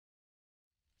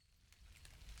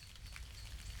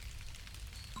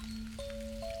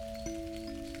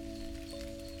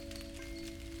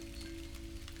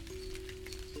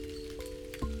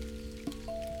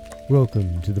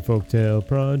Welcome to the Folktale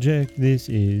Project. This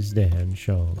is Dan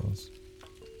Shawls.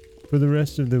 For the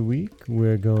rest of the week,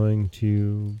 we're going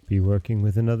to be working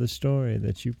with another story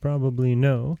that you probably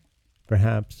know,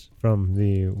 perhaps from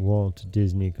the Walt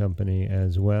Disney Company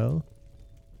as well.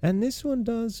 And this one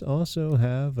does also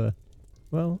have a,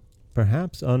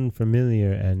 perhaps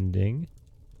unfamiliar ending,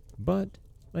 but,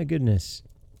 my goodness,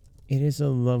 it is a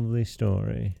lovely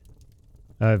story.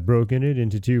 I've broken it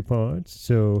into two parts,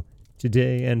 so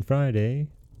today and Friday,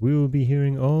 we will be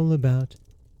hearing all about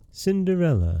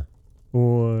Cinderella,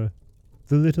 or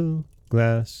the Little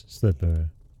Glass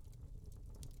Slipper.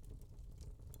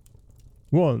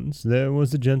 Once there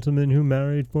was a gentleman who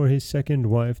married for his second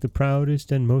wife the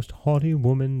proudest and most haughty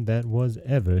woman that was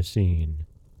ever seen.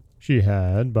 She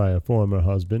had, by a former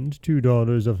husband, two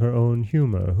daughters of her own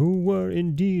humor, who were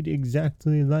indeed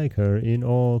exactly like her in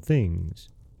all things.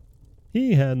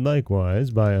 He had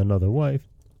likewise, by another wife,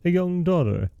 a young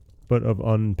daughter, but of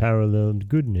unparalleled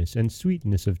goodness and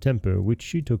sweetness of temper, which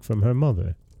she took from her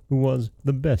mother, who was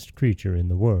the best creature in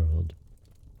the world.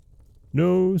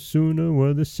 No sooner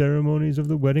were the ceremonies of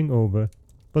the wedding over,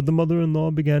 but the mother-in-law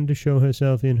began to show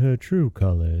herself in her true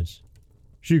colors.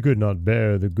 She could not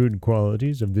bear the good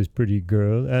qualities of this pretty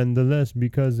girl, and the less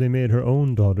because they made her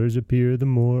own daughters appear the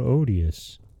more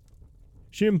odious.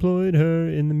 She employed her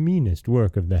in the meanest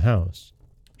work of the house.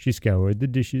 She scoured the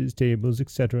dishes, tables,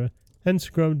 etc., and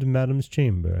scrubbed Madam's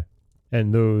chamber,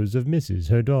 and those of Mrs.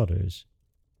 her daughters.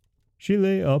 She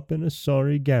lay up in a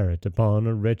sorry garret upon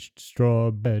a wretched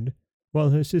straw bed, while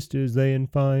her sisters lay in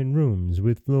fine rooms,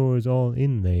 with floors all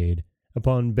inlaid,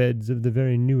 upon beds of the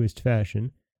very newest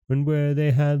fashion, and where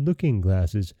they had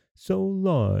looking-glasses so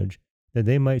large that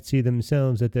they might see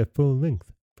themselves at their full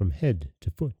length from head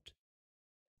to foot.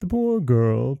 The poor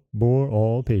girl bore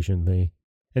all patiently,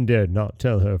 and dared not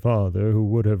tell her father, who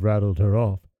would have rattled her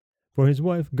off, for his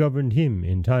wife governed him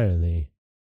entirely.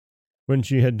 When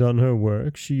she had done her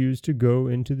work, she used to go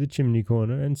into the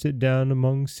chimney-corner and sit down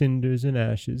among cinders and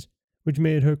ashes, which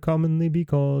made her commonly be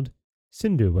called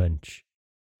Cinder-wench.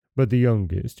 But the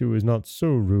youngest, who was not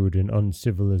so rude and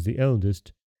uncivil as the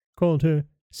eldest, called her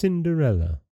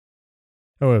Cinderella.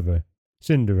 However,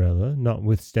 Cinderella,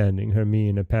 notwithstanding her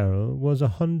mean apparel, was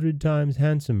 100 times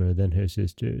handsomer than her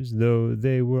sisters, though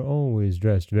they were always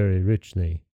dressed very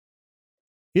richly.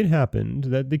 It happened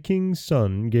that the king's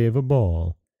son gave a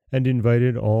ball, and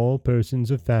invited all persons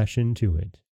of fashion to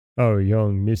it. Our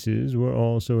young misses were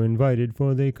also invited,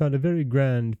 for they cut a very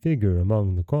grand figure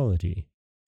among the quality.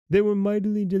 They were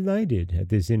mightily delighted at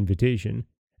this invitation,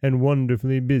 and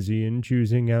wonderfully busy in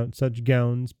choosing out such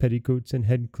gowns, petticoats, and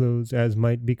head-clothes as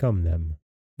might become them.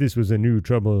 This was a new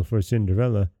trouble for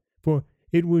Cinderella, for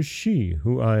it was she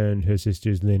who ironed her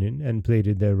sisters' linen and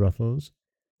plaited their ruffles.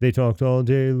 They talked all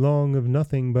day long of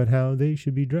nothing but how they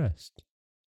should be dressed.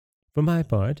 "For my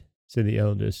part," said the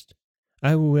eldest,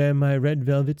 "I will wear my red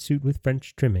velvet suit with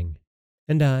French trimming."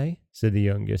 "And I," said the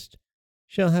youngest,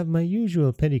 "shall have my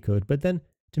usual petticoat, but then,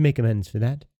 to make amends for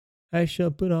that, I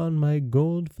shall put on my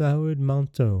gold-flowered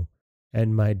manteau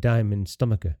and my diamond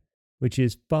stomacher, which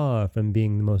is far from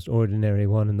being the most ordinary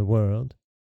one in the world."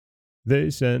 They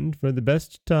sent for the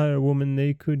best tire-woman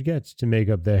they could get to make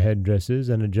up their head-dresses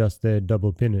and adjust their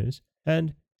double pinners,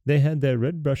 and they had their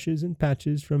red brushes and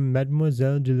patches from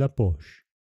Mademoiselle de la Poche.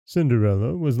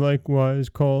 Cinderella was likewise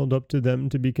called up to them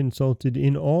to be consulted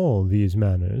in all these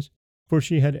matters, for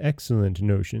she had excellent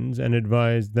notions, and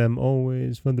advised them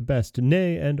always for the best,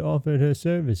 nay, and offered her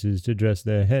services to dress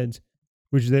their heads,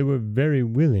 which they were very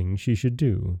willing she should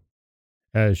do.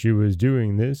 As she was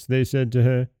doing this, they said to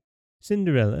her,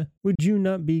 "Cinderella, would you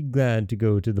not be glad to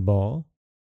go to the ball?"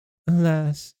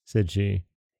 "Alas," said she,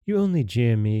 "you only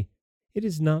jeer me. It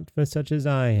is not for such as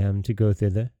I am to go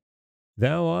thither."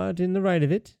 "Thou art in the right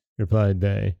of it," replied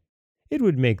they. "It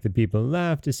would make the people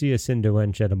laugh to see a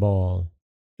cinder-wench at a ball."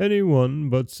 Any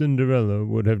one but Cinderella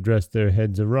would have dressed their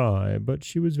heads awry, but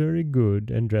she was very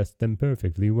good and dressed them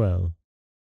perfectly well.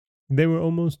 They were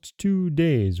almost 2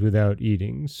 days without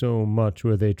eating, so much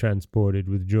were they transported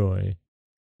with joy.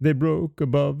 They broke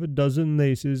above a dozen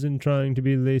laces in trying to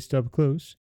be laced up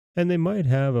close, and they might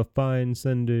have a fine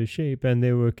slender shape, and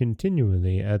they were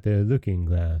continually at their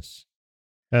looking-glass.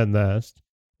 At last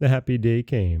the happy day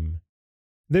came.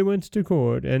 They went to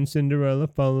court, and Cinderella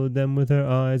followed them with her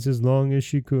eyes as long as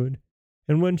she could,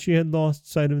 and when she had lost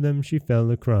sight of them she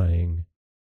fell a-crying.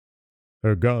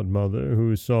 Her godmother,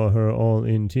 who saw her all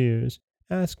in tears,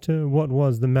 asked her what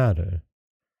was the matter.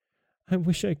 "I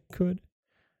wish I could.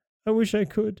 I wish I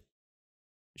could."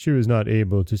 She was not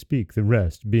able to speak the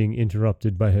rest, being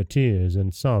interrupted by her tears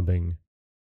and sobbing.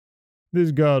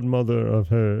 This godmother of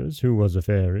hers, who was a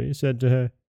fairy, said to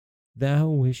her, Thou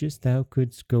wishest thou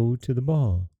couldst go to the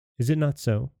ball, is it not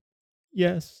so?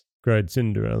 Yes, cried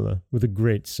Cinderella, with a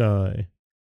great sigh.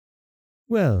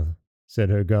 Well, said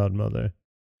her godmother,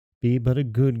 be but a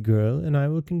good girl, and I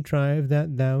will contrive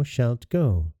that thou shalt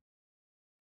go.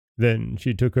 Then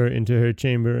she took her into her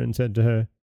chamber and said to her,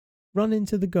 Run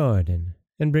into the garden,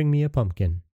 and bring me a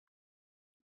pumpkin.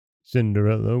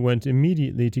 Cinderella went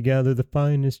immediately to gather the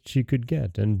finest she could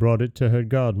get, and brought it to her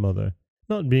godmother,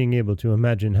 not being able to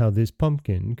imagine how this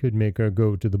pumpkin could make her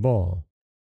go to the ball.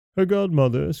 Her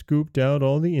godmother scooped out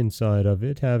all the inside of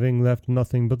it, having left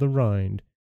nothing but the rind,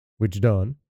 which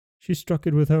done, she struck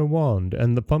it with her wand,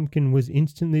 and the pumpkin was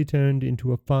instantly turned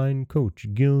into a fine coach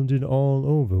gilded all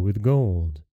over with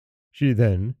gold. She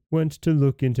then went to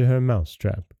look into her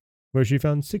mouse-trap, where she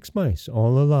found 6 mice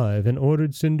all alive, and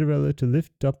ordered Cinderella to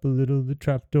lift up a little the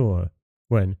trap-door,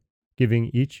 when, giving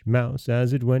each mouse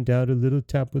as it went out a little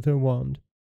tap with her wand,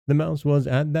 the mouse was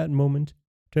at that moment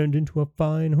turned into a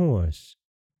fine horse,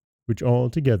 which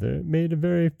altogether made a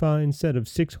very fine set of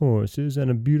 6 horses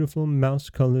and a beautiful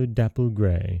mouse-colored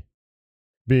dapple-gray.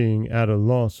 Being at a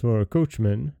loss for a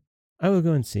coachman, I will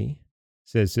go and see,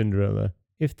 says Cinderella,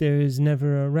 if there is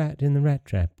never a rat in the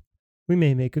rat-trap. We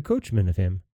may make a coachman of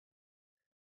him.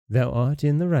 Thou art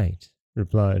in the right,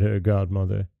 replied her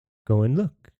godmother. Go and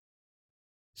look.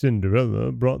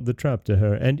 Cinderella brought the trap to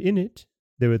her, and in it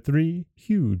there were 3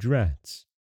 huge rats.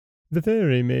 The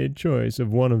fairy made choice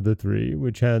of one of the 3,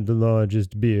 which had the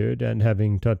largest beard, and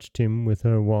having touched him with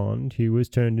her wand, he was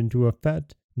turned into a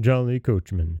fat, jolly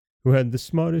coachman, who had the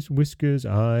smartest whiskers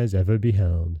eyes ever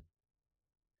beheld.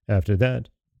 After that,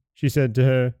 she said to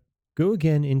her, Go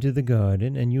again into the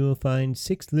garden, and you will find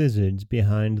 6 lizards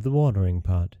behind the watering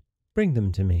pot. Bring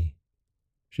them to me.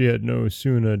 She had no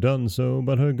sooner done so,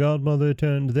 but her godmother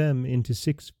turned them into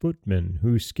 6 footmen,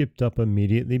 who skipped up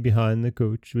immediately behind the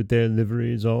coach, with their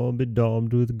liveries all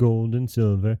bedaubed with gold and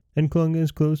silver, and clung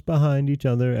as close behind each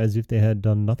other as if they had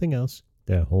done nothing else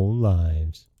their whole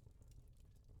lives.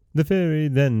 The fairy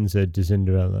then said to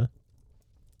Cinderella,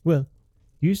 Well,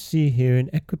 you see here an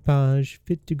equipage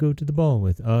fit to go to the ball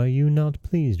with. Are you not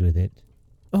pleased with it?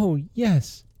 Oh,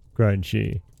 yes, cried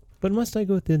she. But must I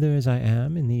go thither as I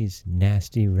am, in these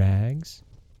nasty rags?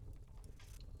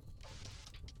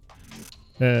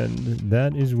 And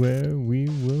that is where we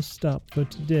will stop for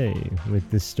today with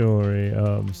the story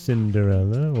of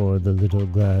Cinderella, or the Little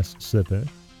Glass Slipper.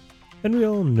 And we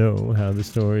all know how the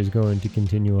story is going to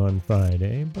continue on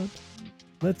Friday, but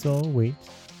let's all wait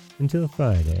until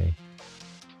Friday.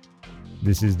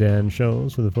 This is Dan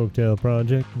Scholes for the Folktale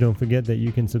Project. Don't forget that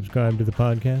you can subscribe to the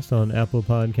podcast on Apple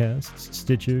Podcasts,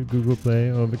 Stitcher, Google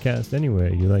Play, Overcast,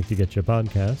 anywhere you like to get your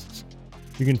podcasts.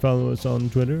 You can follow us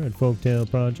on Twitter at Folktale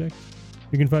Project.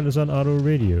 You can find us on Auto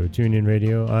Radio, TuneIn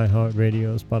Radio,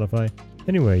 iHeartRadio, Spotify,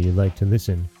 anywhere you'd like to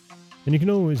listen. And you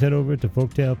can always head over to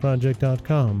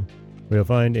folktaleproject.com, where you'll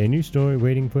find a new story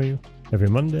waiting for you every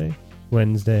Monday,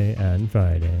 Wednesday, and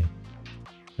Friday.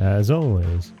 As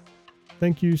always,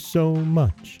 thank you so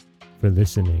much for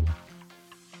listening.